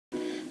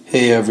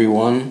Hey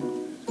everyone,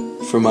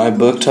 for my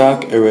book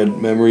talk I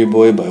read Memory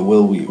Boy by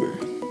Will Weaver.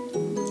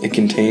 It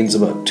contains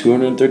about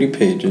 230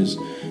 pages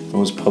and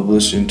was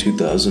published in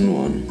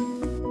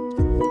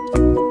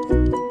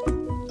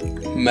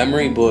 2001.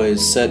 Memory Boy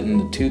is set in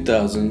the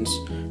 2000s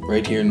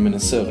right here in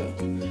Minnesota.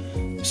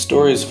 The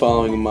story is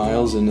following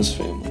Miles and his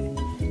family.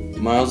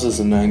 Miles is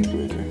a 9th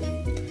grader.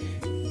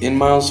 In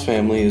Miles'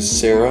 family is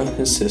Sarah,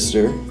 his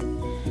sister,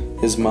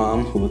 his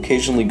mom, who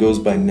occasionally goes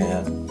by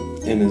Nat,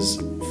 and his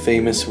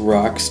famous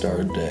rock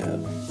star dad.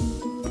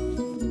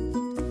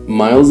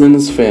 Miles and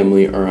his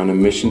family are on a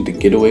mission to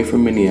get away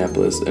from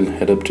Minneapolis and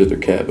head up to their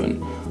cabin,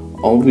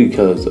 all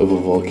because of a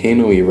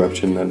volcano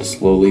eruption that is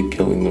slowly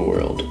killing the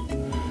world.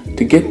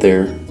 To get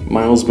there,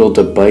 Miles built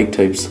a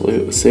bike-type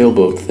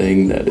sailboat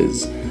thing that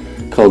is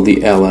called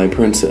the Ally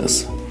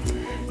Princess.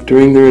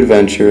 During their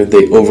adventure,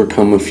 they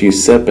overcome a few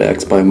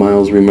setbacks by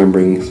Miles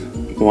remembering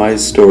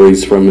wise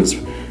stories from his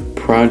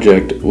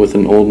project with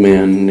an old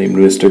man named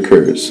Mr.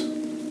 Kurz.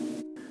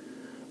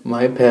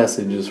 My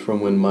passage is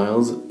from when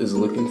Miles is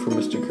looking for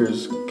Mr.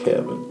 Kurz's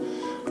cabin.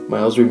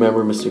 Miles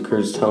remembers Mr.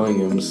 Kurz telling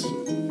him,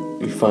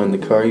 "You find the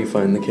car, you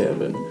find the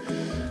cabin."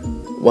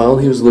 While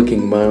he was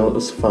looking,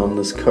 Miles found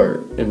this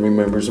cart and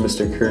remembers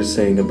Mr. Kurz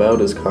saying about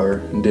his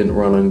car didn't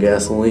run on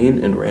gasoline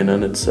and ran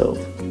on itself,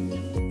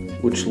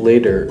 which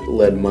later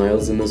led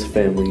Miles and his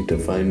family to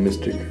find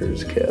Mr.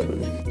 Kurz's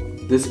cabin.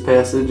 This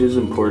passage is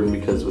important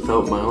because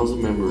without Miles'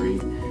 memory,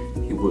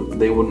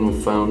 they wouldn't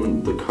have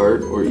found the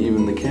cart or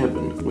even the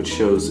cabin, which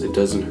shows it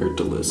doesn't hurt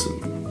to listen.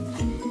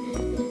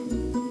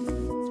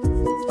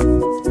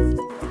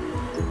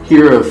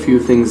 Here are a few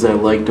things I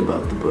liked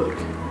about the book.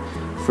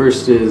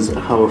 First is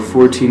how a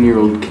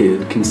 14-year-old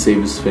kid can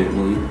save his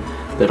family,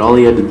 that all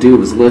he had to do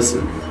was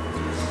listen.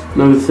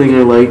 Another thing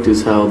I liked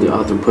is how the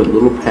author put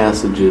little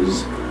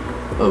passages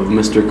of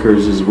Mr.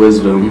 Kurz's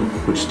wisdom,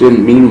 which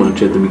didn't mean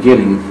much at the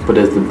beginning, but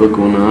as the book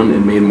went on,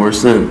 it made more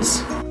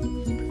sense.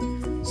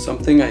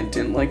 Something I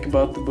didn't like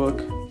about the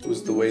book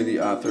was the way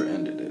the author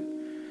ended it.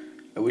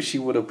 I wish he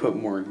would have put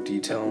more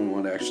detail on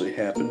what actually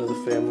happened to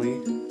the family,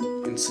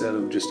 instead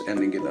of just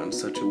ending it on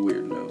such a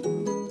weird note.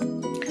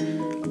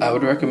 I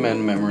would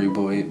recommend Memory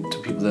Boy to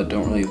people that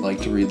don't really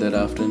like to read that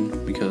often,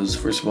 because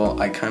first of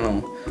all, I kind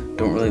of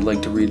don't really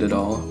like to read at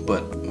all,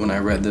 but when I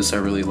read this I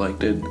really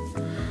liked it.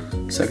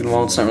 Second of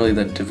all, it's not really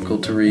that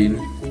difficult to read.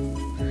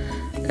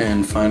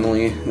 And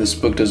finally, this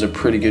book does a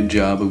pretty good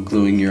job of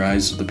gluing your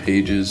eyes to the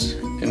pages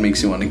and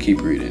makes you want to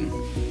keep reading.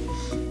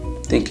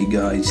 Thank you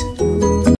guys.